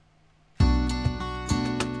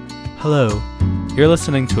Hello, you're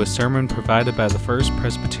listening to a sermon provided by the First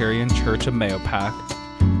Presbyterian Church of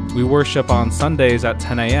Mahopac. We worship on Sundays at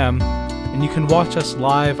 10 a.m., and you can watch us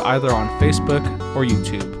live either on Facebook or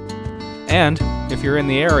YouTube. And if you're in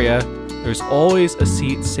the area, there's always a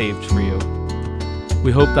seat saved for you.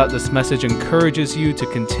 We hope that this message encourages you to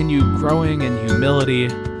continue growing in humility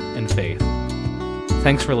and faith.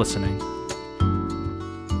 Thanks for listening.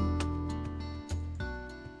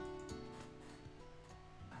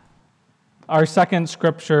 Our second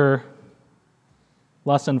scripture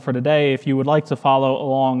lesson for today, if you would like to follow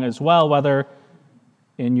along as well, whether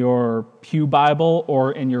in your pew Bible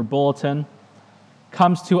or in your bulletin,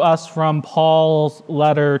 comes to us from Paul's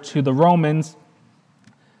letter to the Romans,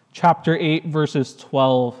 chapter 8, verses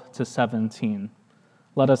 12 to 17.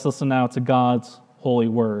 Let us listen now to God's holy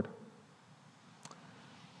word.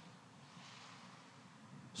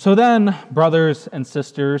 So then, brothers and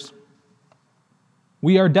sisters,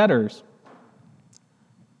 we are debtors,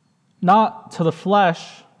 not to the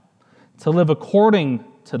flesh, to live according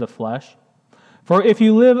to the flesh. For if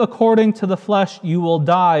you live according to the flesh, you will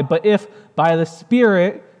die. But if by the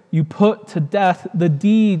Spirit you put to death the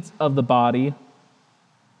deeds of the body,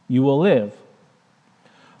 you will live.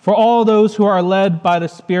 For all those who are led by the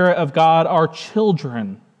Spirit of God are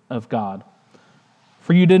children of God.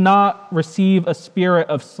 For you did not receive a spirit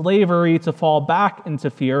of slavery to fall back into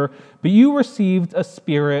fear, but you received a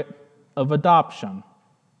spirit of adoption.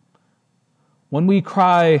 When we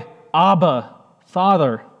cry, Abba,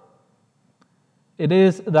 Father, it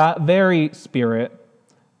is that very Spirit,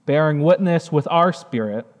 bearing witness with our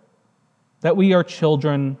spirit, that we are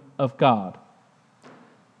children of God.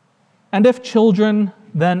 And if children,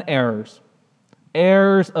 then heirs,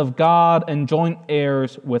 heirs of God and joint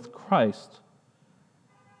heirs with Christ.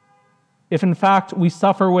 If in fact we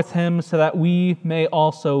suffer with him so that we may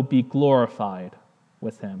also be glorified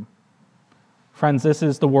with him. Friends, this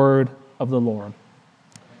is the word of the Lord.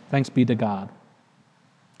 Thanks be to God.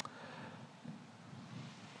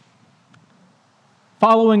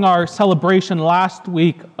 Following our celebration last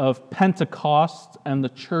week of Pentecost and the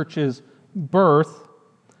church's birth,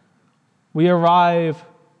 we arrive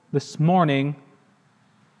this morning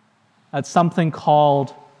at something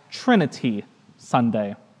called Trinity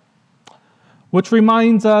Sunday, which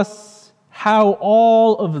reminds us how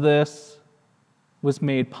all of this was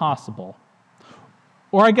made possible.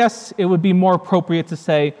 Or I guess it would be more appropriate to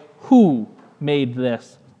say, who made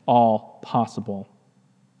this all possible?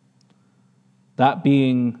 That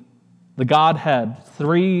being the Godhead,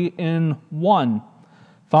 three in one,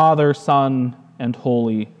 Father, Son, and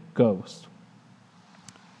Holy Ghost.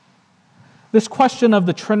 This question of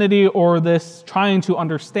the Trinity, or this trying to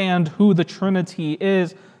understand who the Trinity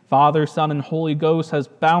is, Father, Son, and Holy Ghost, has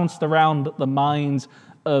bounced around the minds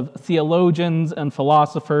of theologians and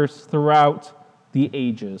philosophers throughout the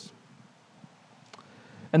ages.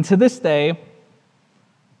 And to this day,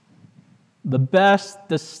 the best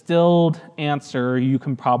distilled answer you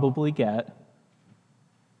can probably get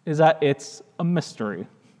is that it's a mystery,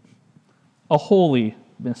 a holy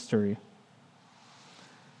mystery.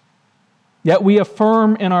 Yet we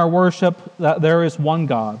affirm in our worship that there is one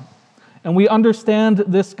God, and we understand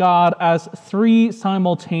this God as three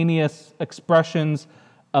simultaneous expressions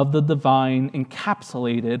of the divine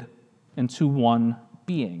encapsulated into one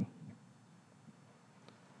being.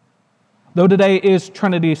 Though today is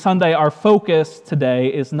Trinity Sunday, our focus today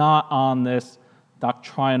is not on this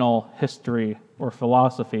doctrinal history or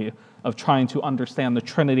philosophy of trying to understand the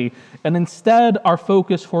Trinity, and instead our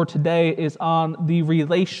focus for today is on the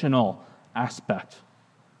relational aspect,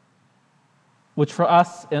 which for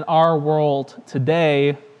us in our world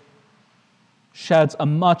today sheds a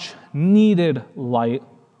much needed light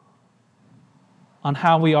on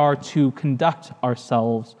how we are to conduct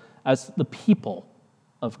ourselves as the people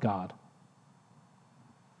of God.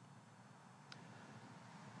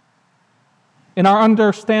 In our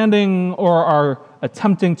understanding or our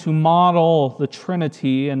attempting to model the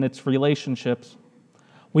Trinity and its relationships,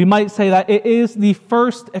 we might say that it is the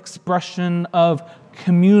first expression of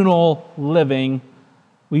communal living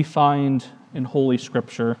we find in Holy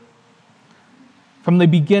Scripture. From the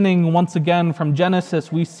beginning, once again, from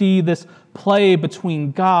Genesis, we see this play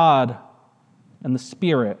between God and the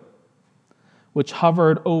Spirit, which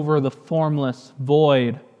hovered over the formless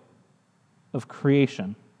void of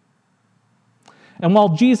creation. And while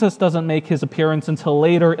Jesus doesn't make his appearance until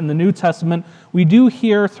later in the New Testament, we do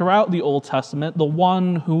hear throughout the Old Testament the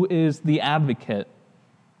one who is the advocate,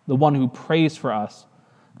 the one who prays for us,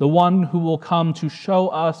 the one who will come to show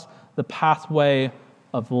us the pathway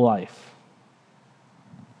of life.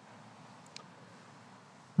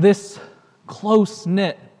 This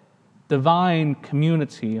close-knit divine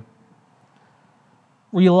community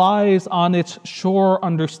relies on its sure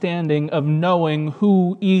understanding of knowing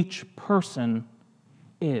who each person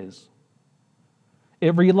is.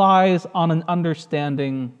 It relies on an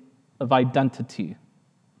understanding of identity.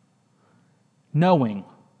 Knowing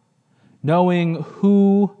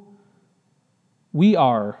who we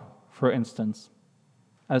are, for instance,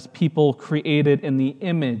 as people created in the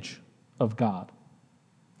image of God.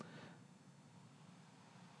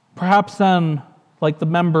 Perhaps then, like the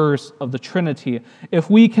members of the Trinity,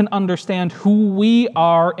 if we can understand who we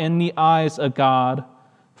are in the eyes of God,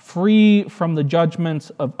 free from the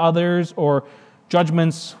judgments of others or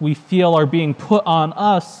judgments we feel are being put on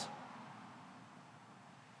us,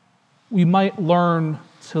 we might learn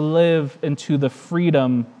to live into the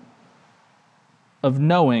freedom of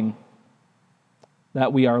knowing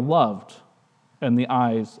that we are loved in the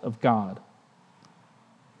eyes of God.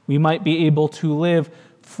 We might be able to live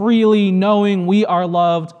freely knowing we are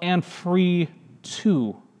loved and free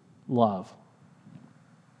to love.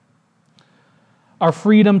 Our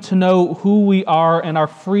freedom to know who we are and our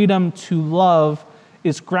freedom to love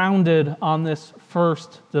is grounded on this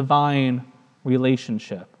first divine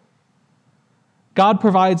relationship. God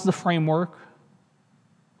provides the framework,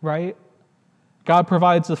 right? God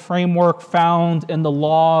provides the framework found in the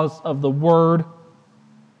laws of the Word.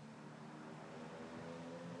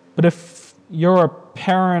 But if you're a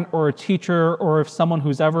parent or a teacher or if someone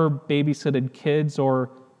who's ever babysitted kids or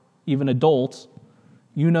even adults,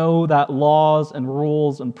 you know that laws and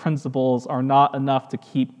rules and principles are not enough to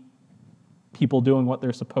keep people doing what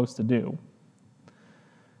they're supposed to do.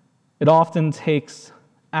 It often takes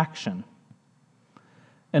action.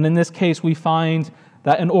 And in this case, we find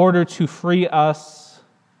that in order to free us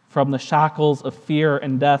from the shackles of fear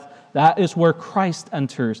and death, that is where Christ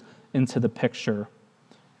enters into the picture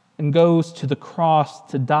and goes to the cross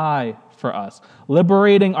to die for us,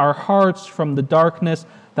 liberating our hearts from the darkness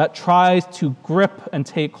that tries to grip and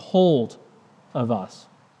take hold of us.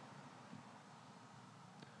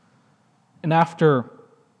 And after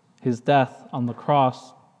his death on the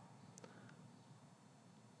cross,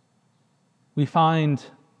 we find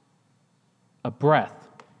a breath,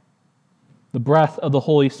 the breath of the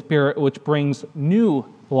Holy Spirit, which brings new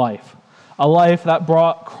life, a life that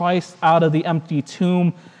brought Christ out of the empty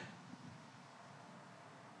tomb,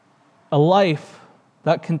 a life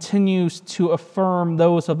that continues to affirm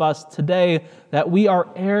those of us today that we are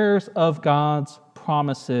heirs of God's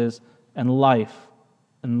promises and life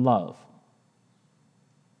and love.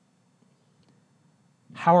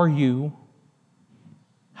 How are you?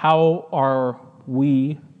 How are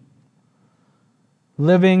we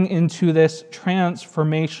living into this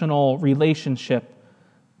transformational relationship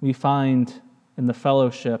we find in the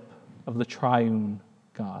fellowship of the triune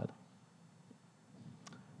God?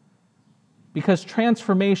 Because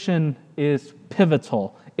transformation is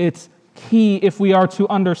pivotal. It's key if we are to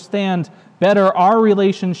understand better our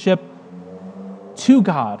relationship to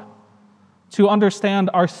God, to understand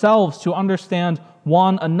ourselves, to understand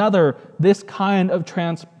one another. This kind of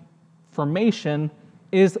transformation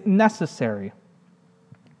is necessary.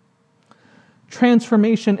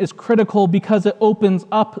 Transformation is critical because it opens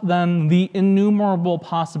up then the innumerable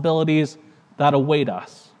possibilities that await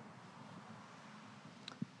us.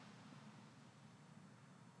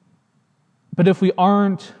 But if we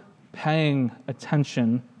aren't paying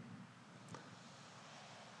attention,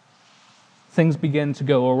 things begin to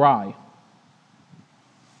go awry.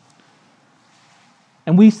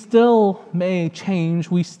 And we still may change,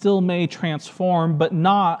 we still may transform, but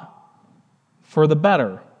not for the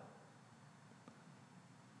better.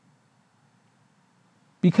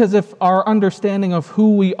 Because if our understanding of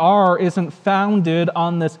who we are isn't founded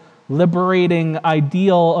on this liberating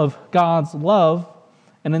ideal of God's love,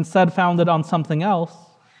 and instead founded on something else,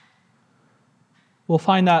 we'll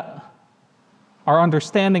find that our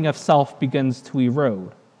understanding of self begins to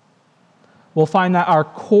erode. We'll find that our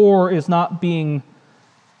core is not being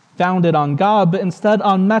founded on God, but instead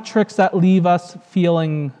on metrics that leave us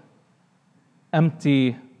feeling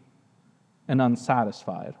empty and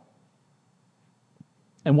unsatisfied.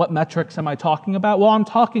 And what metrics am I talking about? Well, I'm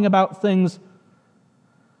talking about things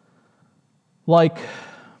like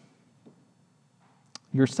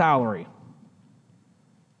your salary,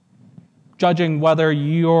 judging whether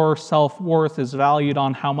your self-worth is valued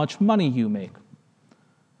on how much money you make,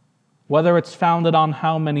 whether it's founded on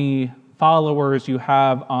how many followers you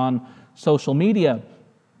have on social media.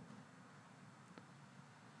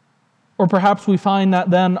 Or perhaps we find that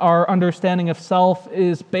then our understanding of self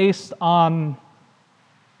is based on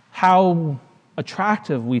how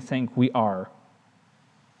attractive we think we are,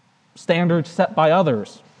 standards set by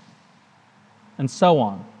others. and so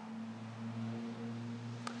on.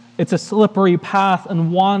 It's a slippery path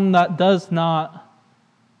and one that does not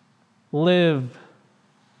live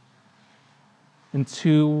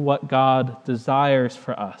into what God desires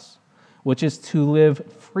for us, which is to live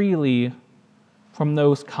freely from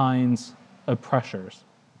those kinds of pressures.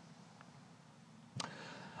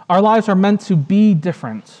 Our lives are meant to be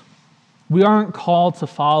different. We aren't called to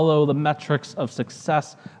follow the metrics of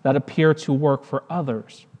success that appear to work for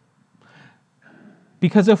others.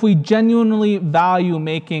 Because if we genuinely value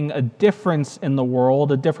making a difference in the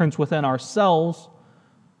world, a difference within ourselves,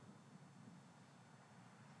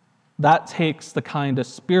 that takes the kind of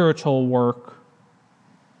spiritual work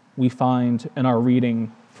we find in our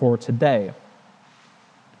reading for today.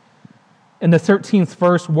 In the 13th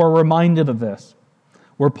verse, we're reminded of this,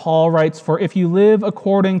 where Paul writes, "For if you live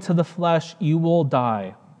according to the flesh, you will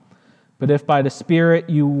die. But if by the Spirit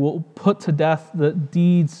you will put to death the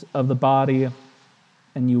deeds of the body,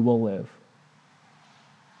 and you will live."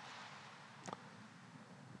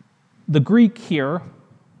 The Greek here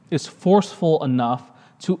is forceful enough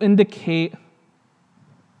to indicate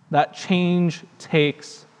that change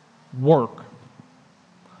takes work.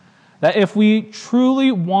 That if we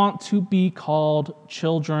truly want to be called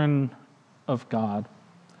children of God,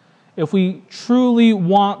 if we truly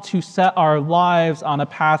want to set our lives on a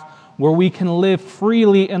path where we can live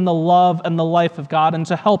freely in the love and the life of God and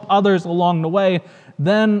to help others along the way,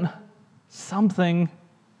 then something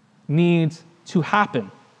needs to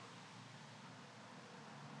happen.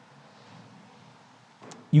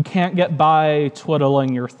 You can't get by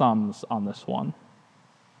twiddling your thumbs on this one.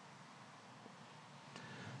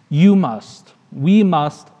 We must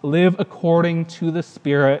live according to the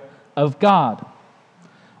Spirit of God,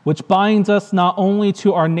 which binds us not only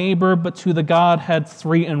to our neighbor, but to the Godhead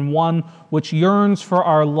 3 in 1, which yearns for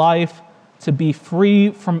our life to be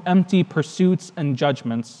free from empty pursuits and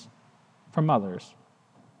judgments from others.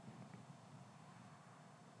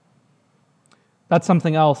 That's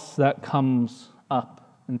something else that comes up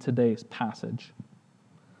in today's passage.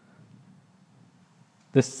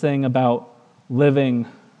 This thing about living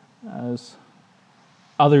as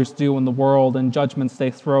others do in the world and judgments they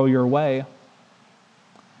throw your way.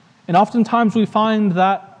 And oftentimes we find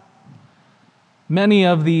that many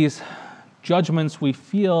of these judgments we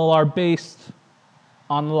feel are based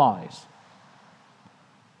on lies.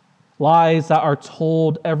 Lies that are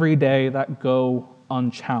told every day that go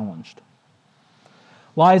unchallenged.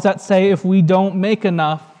 Lies that say if we don't make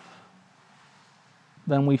enough,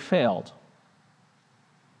 then we failed.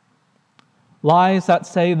 Lies that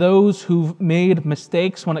say those who've made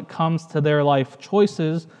mistakes when it comes to their life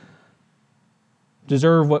choices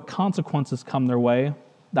deserve what consequences come their way.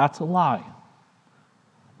 That's a lie.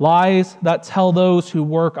 Lies that tell those who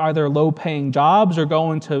work either low-paying jobs or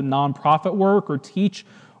go into nonprofit work or teach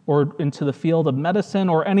or into the field of medicine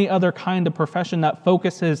or any other kind of profession that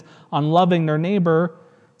focuses on loving their neighbor,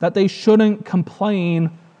 that they shouldn't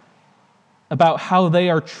complain about how they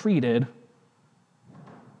are treated.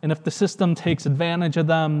 And if the system takes advantage of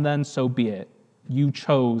them, then so be it. You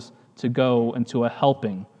chose to go into a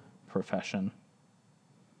helping profession.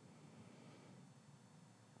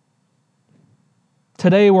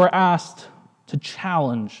 Today we're asked to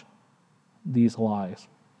challenge these lies.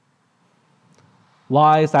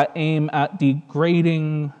 Lies that aim at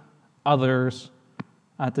degrading others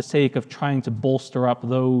at the sake of trying to bolster up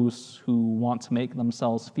those who want to make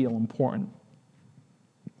themselves feel important.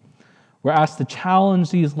 We're asked to challenge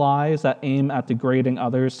these lies that aim at degrading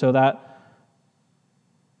others so that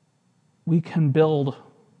we can build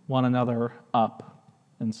one another up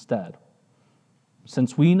instead,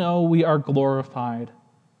 since we know we are glorified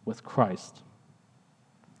with Christ.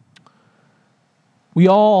 We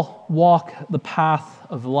all walk the path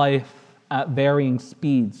of life at varying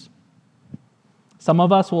speeds. Some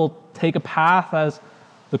of us will take a path as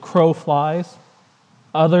the crow flies.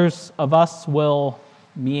 Others of us will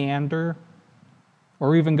meander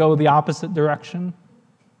or even go the opposite direction.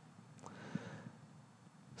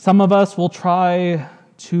 Some of us will try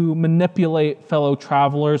to manipulate fellow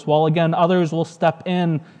travelers, while again others will step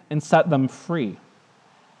in and set them free.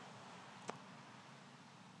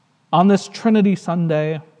 On this Trinity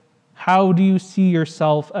Sunday, how do you see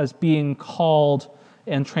yourself as being called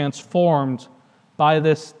and transformed by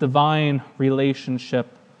this divine relationship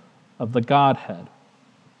of the Godhead?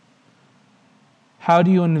 How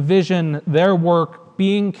do you envision their work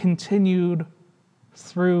being continued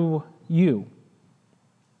through you?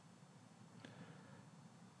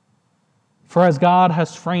 For as God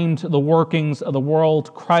has framed the workings of the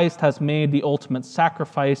world, Christ has made the ultimate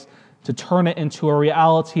sacrifice, to turn it into a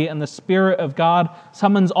reality, and the Spirit of God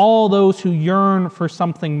summons all those who yearn for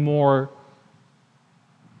something more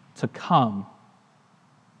to come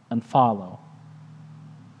and follow.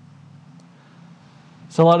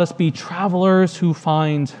 So let us be travelers who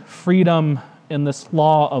find freedom in this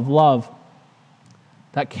law of love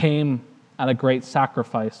that came at a great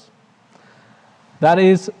sacrifice, that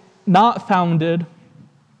is not founded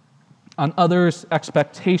on others'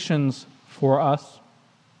 expectations for us,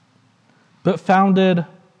 but founded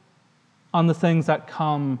on the things that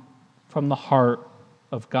come from the heart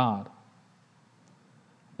of God.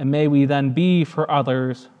 And may we then be for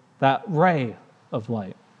others that ray of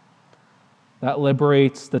light that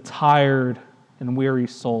liberates the tired and weary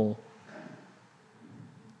soul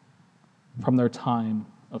from their time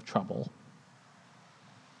of trouble.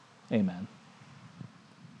 Amen.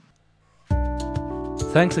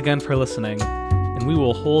 Thanks again for listening, and we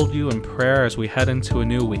will hold you in prayer as we head into a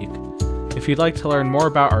new week. If you'd like to learn more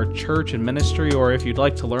about our church and ministry, or if you'd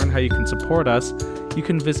like to learn how you can support us, you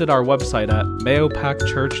can visit our website at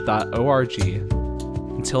mayopacchurch.org.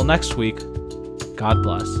 Until next week, God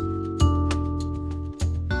bless.